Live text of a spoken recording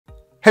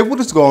Hey,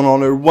 what is going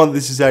on everyone,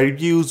 this is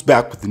iReviews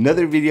back with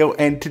another video,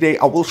 and today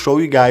I will show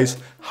you guys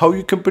how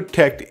you can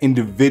protect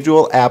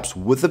individual apps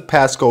with a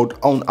passcode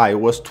on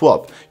iOS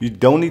 12. You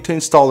don't need to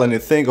install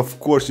anything, of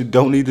course you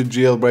don't need a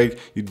jailbreak,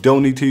 you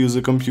don't need to use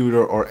a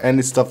computer or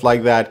any stuff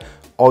like that.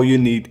 All you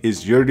need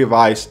is your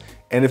device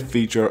and a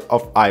feature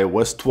of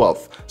iOS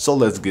 12. So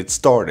let's get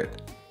started.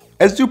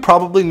 As you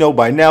probably know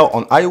by now,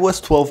 on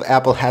iOS 12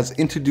 Apple has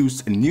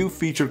introduced a new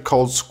feature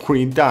called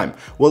Screen Time.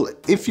 Well,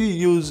 if you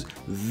use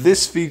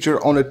this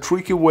feature on a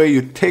tricky way,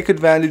 you take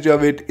advantage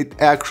of it, it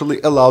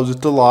actually allows you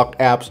to lock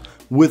apps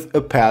with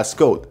a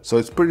passcode. So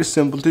it's pretty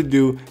simple to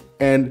do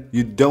and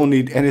you don't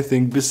need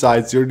anything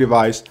besides your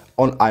device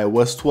on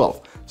iOS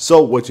 12.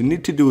 So what you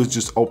need to do is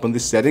just open the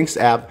settings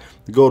app,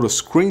 go to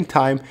screen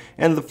time,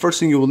 and the first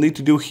thing you will need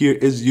to do here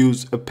is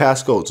use a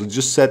passcode. So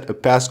just set a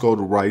passcode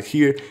right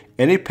here.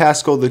 Any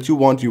passcode that you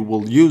want, you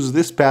will use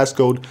this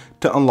passcode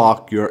to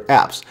unlock your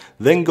apps.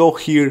 Then go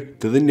here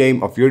to the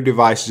name of your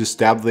device, just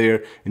tap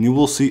there and you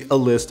will see a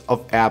list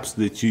of apps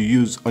that you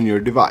use on your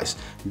device.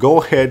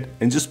 Go ahead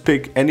and just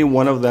pick any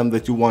one of them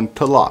that you want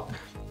to lock.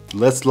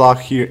 Let's lock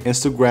here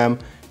Instagram.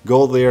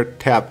 Go there,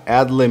 tap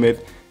add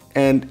limit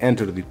and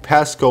enter the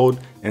passcode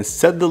and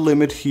set the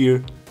limit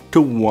here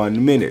to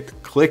 1 minute.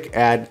 Click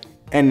add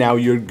and now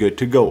you're good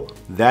to go.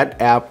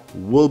 That app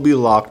will be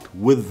locked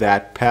with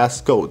that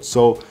passcode.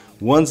 So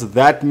once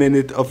that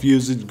minute of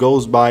usage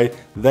goes by,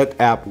 that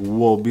app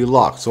will be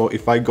locked. So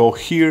if I go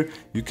here,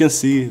 you can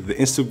see the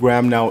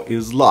Instagram now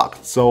is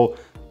locked. So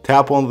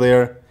tap on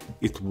there,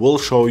 it will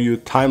show you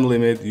time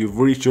limit. You've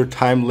reached your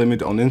time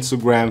limit on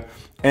Instagram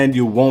and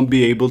you won't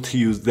be able to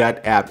use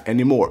that app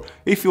anymore.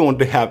 If you want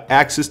to have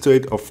access to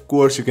it, of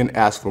course you can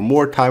ask for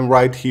more time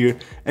right here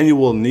and you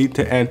will need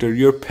to enter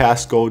your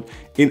passcode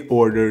in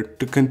order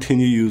to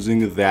continue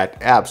using that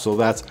app. So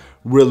that's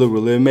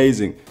really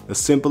amazing. As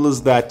simple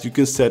as that, you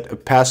can set a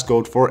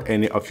passcode for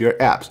any of your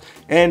apps.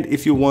 And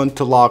if you want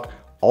to lock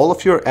all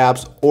of your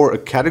apps or a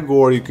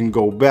category, you can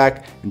go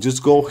back and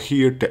just go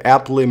here to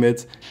app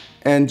limits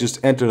and just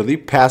enter the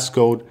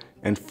passcode.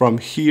 And from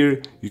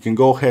here you can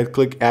go ahead,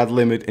 click add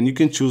limit, and you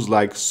can choose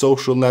like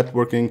social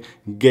networking,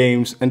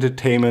 games,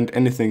 entertainment,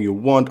 anything you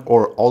want,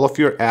 or all of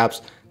your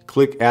apps.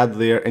 Click add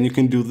there and you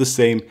can do the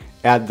same,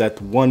 add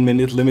that 1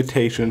 minute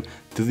limitation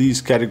to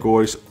these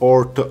categories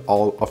or to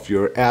all of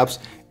your apps,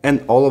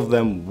 and all of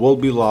them will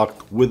be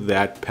locked with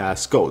that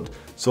passcode.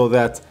 So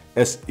that's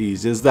as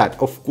easy as that.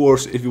 Of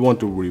course, if you want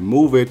to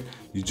remove it,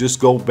 you just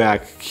go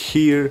back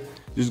here,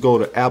 just go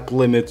to app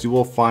limits, you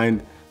will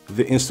find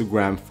the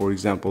Instagram, for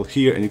example,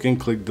 here, and you can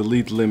click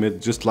delete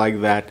limit just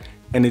like that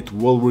and it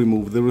will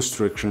remove the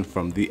restriction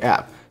from the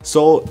app.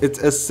 So it's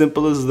as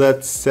simple as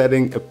that,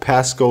 setting a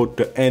passcode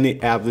to any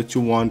app that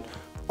you want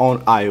on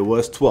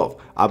iOS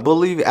 12. I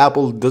believe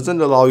Apple doesn't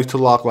allow you to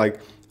lock like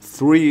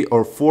 3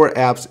 or 4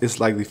 apps. It's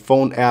like the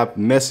phone app,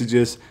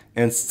 messages,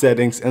 and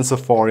settings, and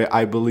Safari.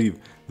 I believe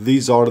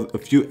these are a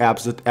few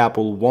apps that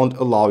Apple won't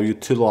allow you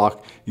to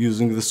lock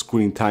using the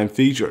screen time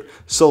feature.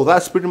 So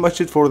that's pretty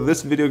much it for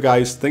this video,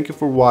 guys. Thank you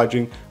for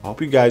watching. I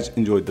hope you guys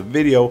enjoyed the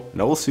video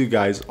and I will see you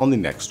guys on the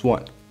next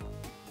one.